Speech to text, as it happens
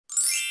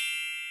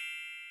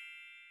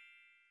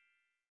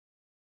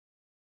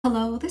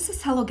Hello, this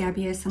is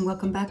Hellogabbiest and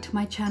welcome back to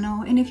my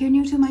channel. And if you're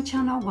new to my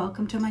channel,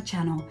 welcome to my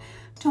channel.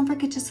 Don't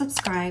forget to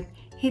subscribe,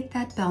 hit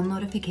that bell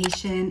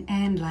notification,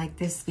 and like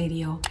this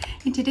video.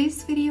 In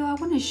today's video, I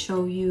want to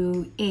show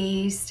you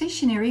a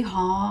stationery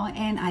haul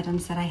and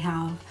items that I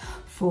have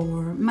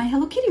for my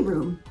Hello Kitty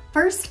room.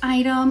 First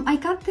item, I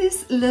got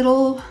this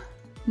little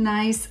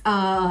nice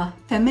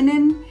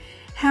feminine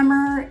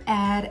hammer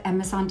at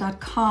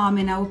Amazon.com,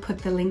 and I will put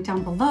the link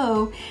down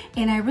below.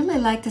 And I really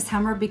like this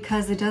hammer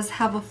because it does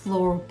have a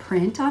floral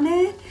print on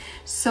it,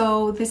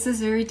 so this is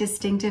very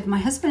distinctive. My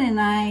husband and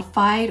I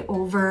fight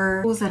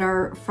over tools that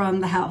are from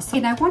the house,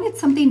 and I wanted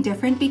something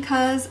different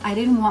because I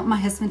didn't want my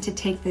husband to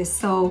take this.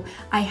 So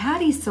I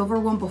had a silver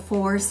one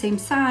before, same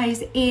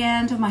size,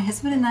 and my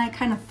husband and I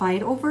kind of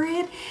fight over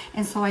it.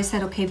 And so I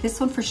said, okay,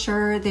 this one for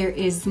sure, there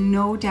is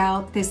no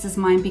doubt this is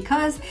mine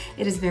because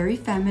it is very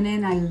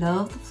feminine. I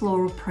love the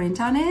floral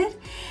print on it,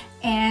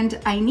 and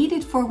I need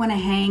it for when I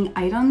hang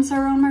items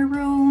around my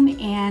room,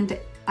 and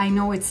I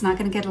know it's not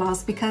going to get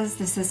lost because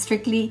this is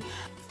strictly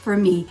for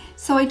me.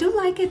 So I do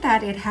like it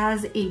that it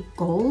has a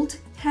gold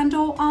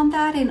handle on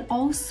that, and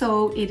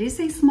also it is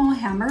a small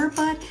hammer,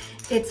 but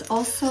it's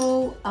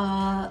also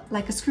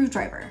like a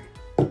screwdriver,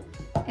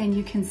 and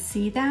you can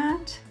see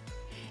that.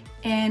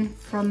 And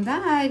from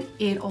that,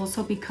 it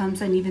also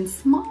becomes an even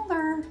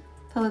smaller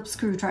Phillips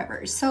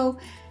screwdriver. So,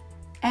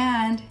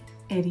 and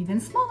an even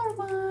smaller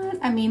one.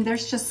 I mean,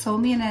 there's just so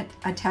many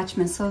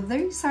attachments. So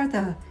these are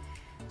the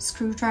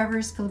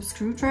screwdrivers, Phillips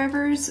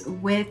screwdrivers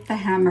with the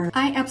hammer.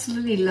 I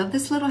absolutely love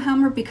this little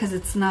hammer because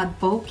it's not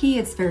bulky,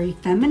 it's very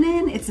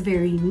feminine, it's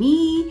very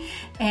me,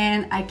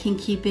 and I can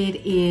keep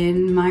it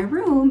in my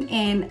room,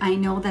 and I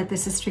know that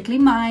this is strictly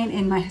mine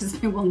and my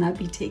husband will not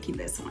be taking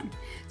this one.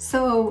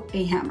 So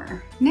a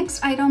hammer.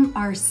 Next item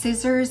are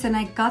scissors, and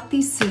I got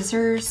these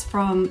scissors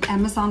from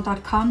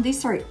Amazon.com.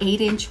 These are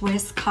 8-inch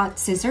Westcott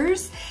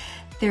scissors.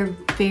 They're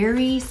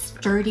very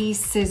sturdy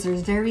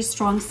scissors, very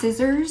strong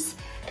scissors.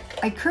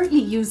 I currently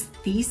use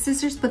these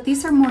scissors, but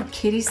these are more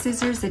kitty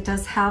scissors. It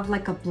does have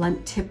like a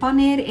blunt tip on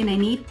it, and I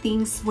need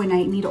things when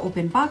I need to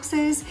open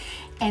boxes,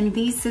 and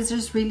these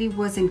scissors really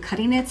wasn't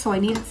cutting it, so I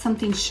needed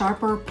something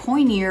sharper,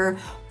 pointier,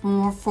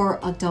 more for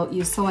adult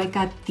use. So I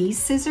got these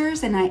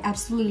scissors, and I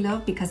absolutely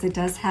love because it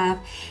does have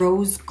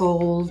rose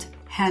gold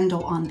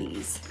handle on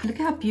these. Look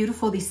at how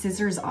beautiful these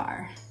scissors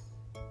are.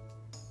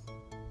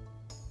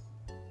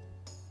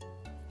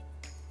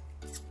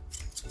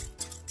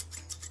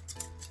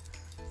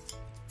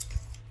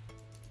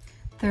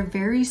 They're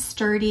very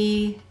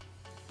sturdy,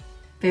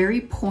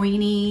 very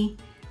pointy,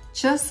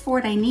 just for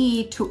what I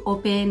need to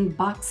open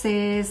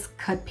boxes,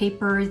 cut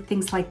paper,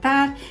 things like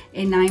that.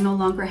 And I no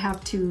longer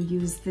have to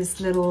use this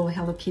little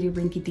Hello Kitty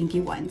rinky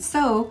dinky one.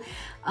 So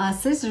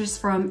scissors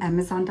from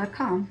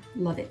Amazon.com,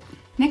 love it.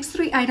 Next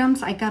three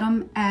items, I got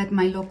them at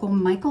my local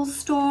Michael's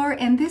store,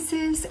 and this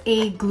is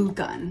a glue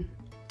gun.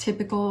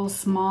 Typical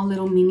small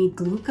little mini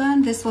glue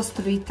gun. This was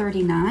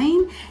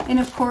 $3.39, and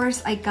of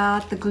course I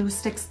got the glue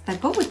sticks that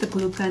go with the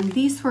glue gun.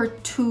 These were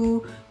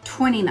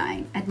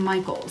 $2.29 at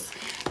Michael's,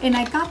 and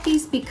I got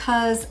these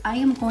because I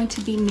am going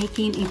to be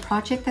making a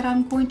project that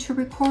I'm going to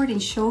record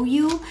and show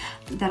you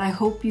that I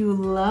hope you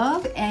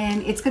love,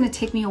 and it's going to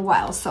take me a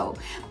while. So,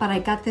 but I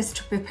got this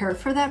to prepare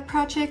for that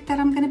project that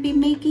I'm going to be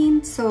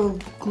making. So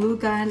glue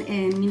gun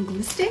and mini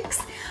glue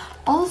sticks.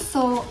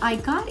 Also, I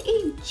got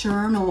a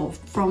journal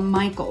from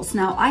Michael's.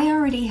 Now, I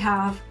already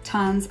have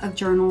tons of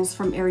journals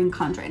from Erin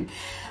Condren,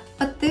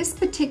 but this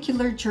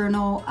particular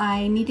journal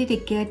I needed to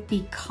get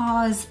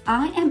because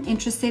I am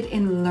interested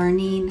in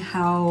learning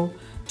how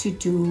to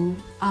do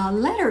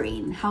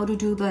lettering, how to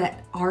do the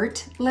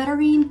art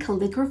lettering,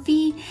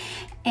 calligraphy.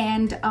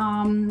 And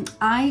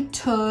I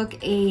took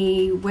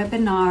a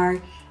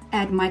webinar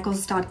at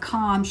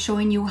michaels.com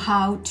showing you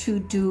how to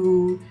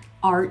do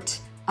art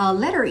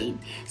lettering.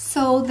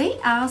 So they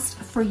asked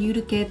for you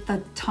to get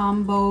the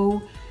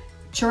Tombow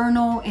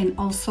journal and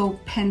also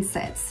pen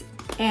sets.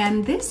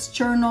 And this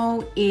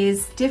journal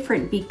is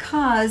different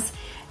because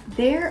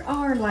there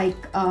are like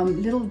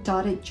little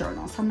dotted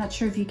journals. I'm not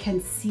sure if you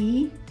can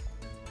see.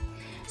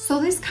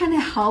 So this kind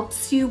of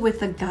helps you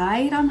with a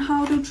guide on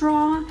how to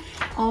draw.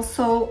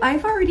 Also,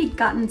 I've already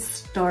gotten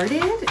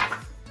started,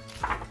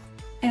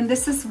 and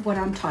this is what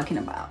I'm talking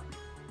about.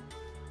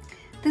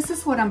 This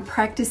is what I'm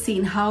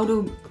practicing, how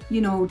to,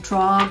 you know,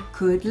 draw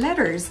good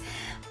letters.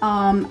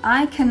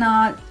 I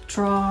cannot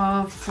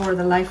draw for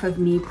the life of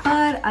me,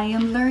 but I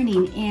am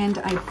learning, and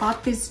I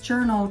bought this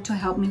journal to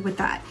help me with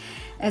that.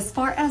 As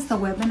far as the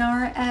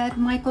webinar at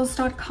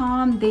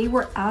michaels.com, they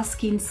were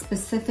asking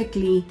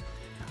specifically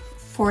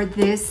for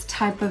this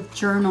type of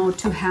journal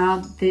to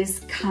have this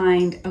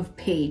kind of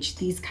page,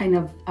 these kind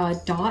of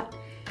dot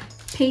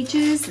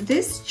pages.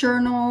 This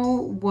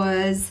journal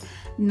was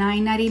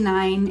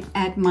 $9.99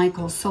 at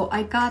Michael's. So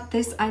I got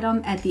this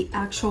item at the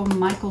actual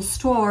Michael's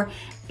store.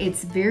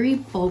 It's very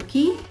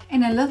bulky,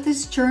 and I love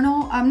this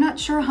journal. I'm not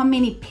sure how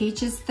many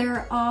pages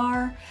there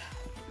are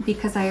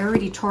because I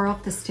already tore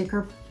off the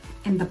sticker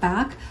in the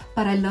back,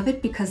 but I love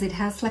it because it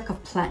has like a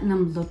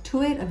platinum look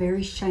to it, a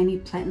very shiny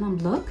platinum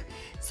look.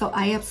 So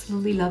I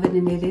absolutely love it,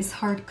 and it is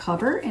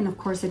hardcover, and of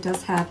course it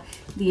does have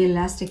the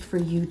elastic for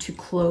you to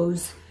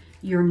close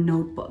your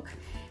notebook.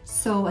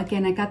 So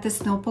again, I got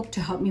this notebook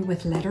to help me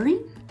with lettering.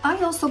 I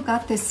also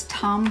got this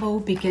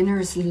Tombow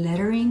Beginner's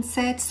lettering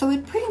set. So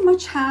it pretty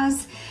much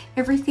has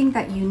everything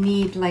that you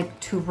need, like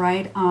to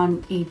write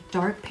on a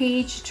dark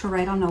page, to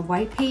write on a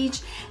white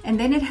page, and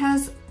then it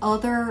has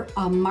other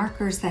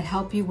markers that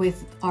help you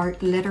with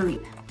art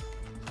lettering.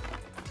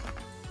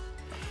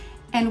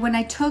 And when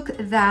I took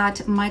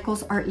that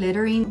Michael's Art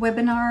Lettering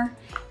webinar,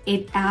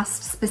 it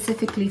asked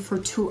specifically for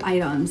 2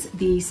 items,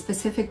 the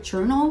specific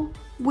journal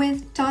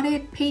with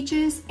dotted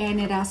pages, and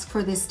it asked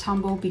for this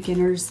Tombow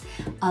Beginner's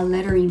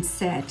lettering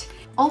set.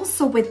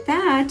 Also with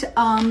that,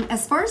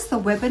 as far as the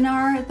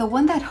webinar, the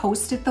one that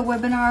hosted the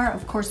webinar,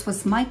 of course,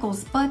 was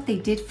Michael's, but they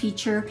did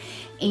feature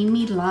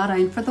Amy Lara.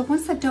 And for the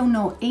ones that don't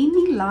know,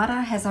 Amy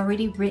Lara has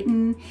already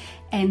written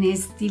and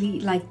is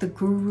like the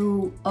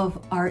guru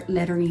of art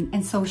lettering.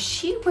 And so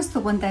she was the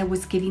one that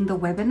was giving the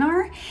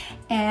webinar,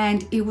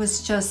 and it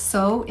was just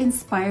so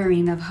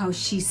inspiring of how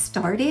she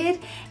started.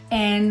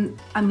 And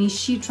I mean,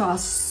 she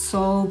draws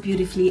so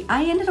beautifully.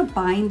 I ended up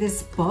buying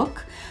this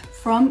book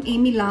from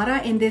Amy Lara,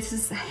 and this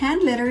is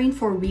Hand Lettering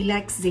for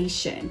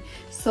Relaxation.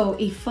 So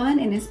a fun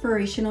and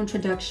inspirational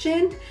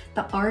introduction,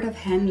 the art of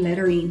hand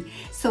lettering.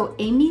 So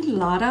Amy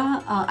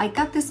Lara, I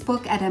got this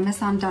book at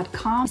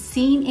Amazon.com.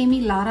 Seeing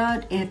Amy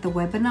Lara at the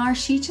webinar,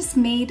 she just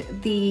made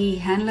the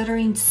hand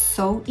lettering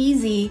so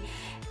easy,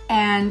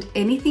 and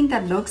anything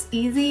that looks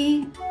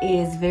easy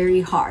is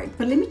very hard.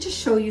 But let me just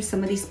show you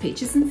some of these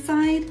pages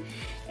inside.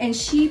 And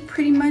she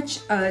pretty much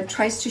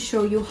tries to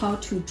show you how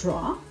to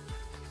draw,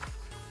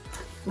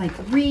 like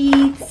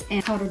wreaths,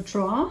 and how to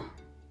draw,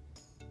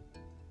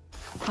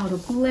 how to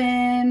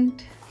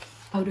blend,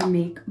 how to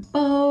make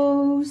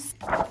bows,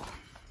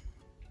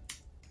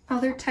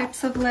 other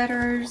types of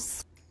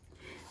letters.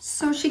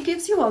 So she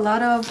gives you a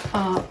lot of,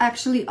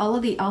 actually all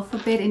of the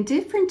alphabet and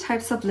different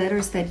types of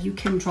letters that you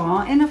can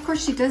draw. And of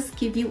course she does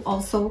give you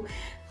also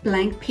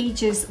blank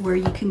pages where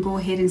you can go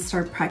ahead and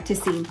start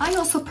practicing. I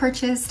also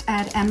purchased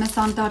at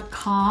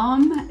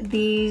Amazon.com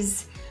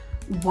these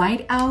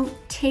whiteout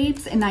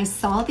tapes, and I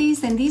saw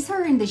these, and these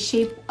are in the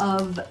shape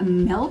of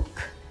milk,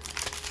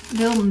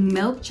 little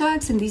milk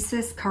jugs, and this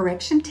is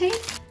correction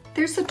tape.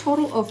 There's a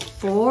total of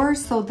 4.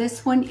 So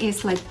this one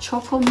is like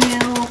choco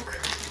milk,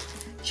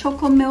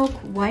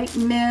 white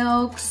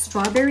milk,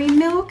 strawberry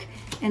milk,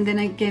 and then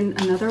again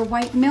another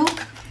white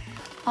milk.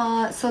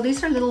 So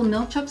these are little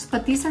milk jugs,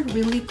 but these are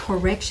really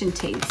correction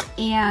tapes,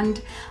 and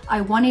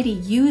I wanted to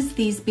use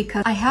these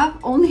because I have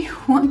only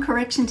one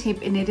correction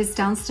tape, and it is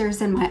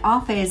downstairs in my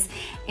office,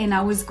 and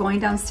I was going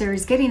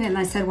downstairs getting it, and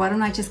I said, why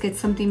don't I just get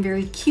something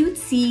very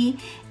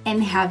cutesy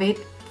and have it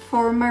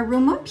for my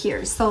room up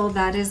here? So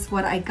that is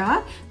what I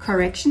got,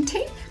 correction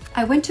tape.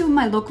 I went to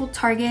my local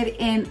Target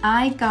and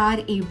I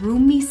got a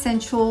Room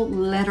Essential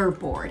letter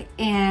board,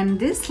 and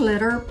this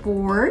letter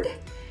board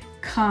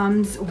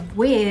comes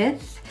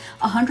with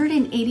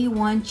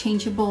 181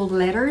 changeable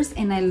letters.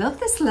 And I love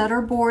this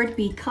letter board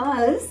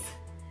because,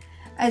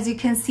 as you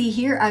can see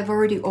here, I've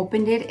already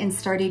opened it and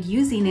started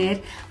using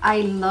it.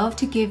 I love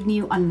to give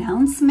new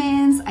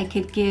announcements. I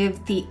could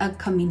give the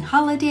upcoming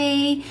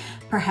holiday,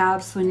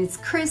 perhaps when it's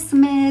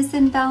Christmas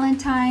and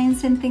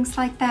Valentine's and things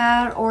like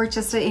that, or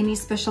just any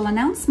special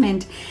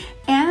announcement.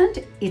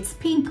 And it's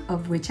pink,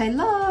 of which I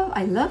love.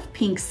 I love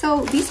pink.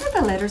 So these are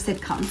the letters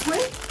it comes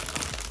with.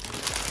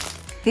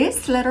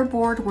 This letter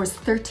board was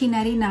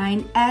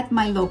 $13.99 at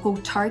my local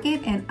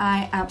Target, and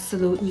I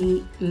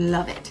absolutely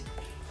love it.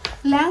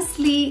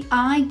 Lastly,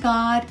 I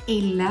got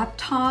a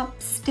laptop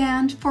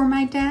stand for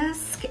my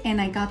desk, and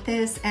I got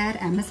this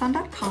at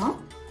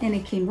Amazon.com, and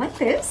it came like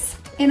this.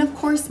 And of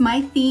course,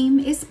 my theme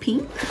is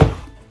pink,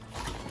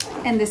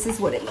 and this is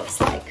what it looks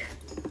like.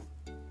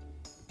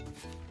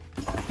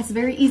 It's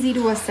very easy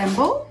to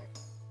assemble.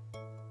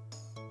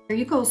 There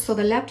you go. So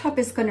the laptop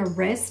is going to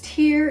rest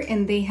here,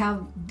 and they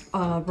have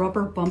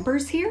rubber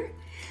bumpers here.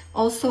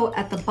 Also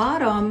at the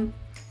bottom,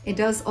 it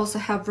does also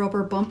have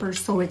rubber bumpers,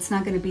 so it's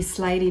not going to be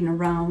sliding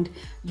around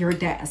your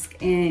desk.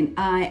 And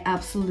I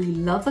absolutely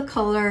love the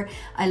color.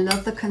 I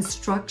love the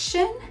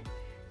construction.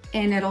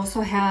 And it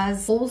also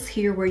has holes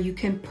here where you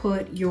can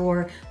put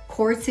your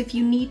cords if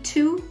you need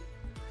to.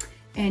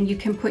 And you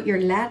can put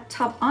your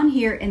laptop on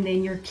here and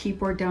then your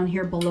keyboard down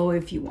here below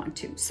if you want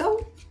to.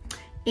 So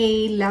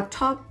a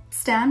laptop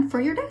stand for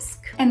your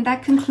desk. And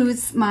that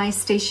concludes my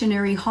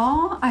stationery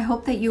haul. I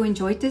hope that you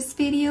enjoyed this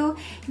video.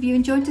 If you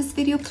enjoyed this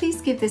video,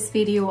 please give this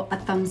video a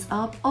thumbs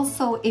up.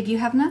 Also, if you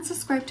have not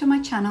subscribed to my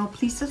channel,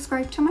 please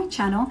subscribe to my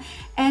channel,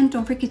 and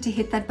don't forget to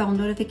hit that bell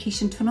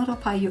notification to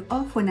notify you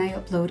of when I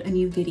upload a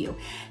new video.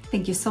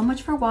 Thank you so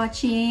much for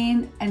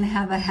watching, and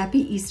have a happy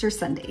Easter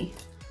Sunday.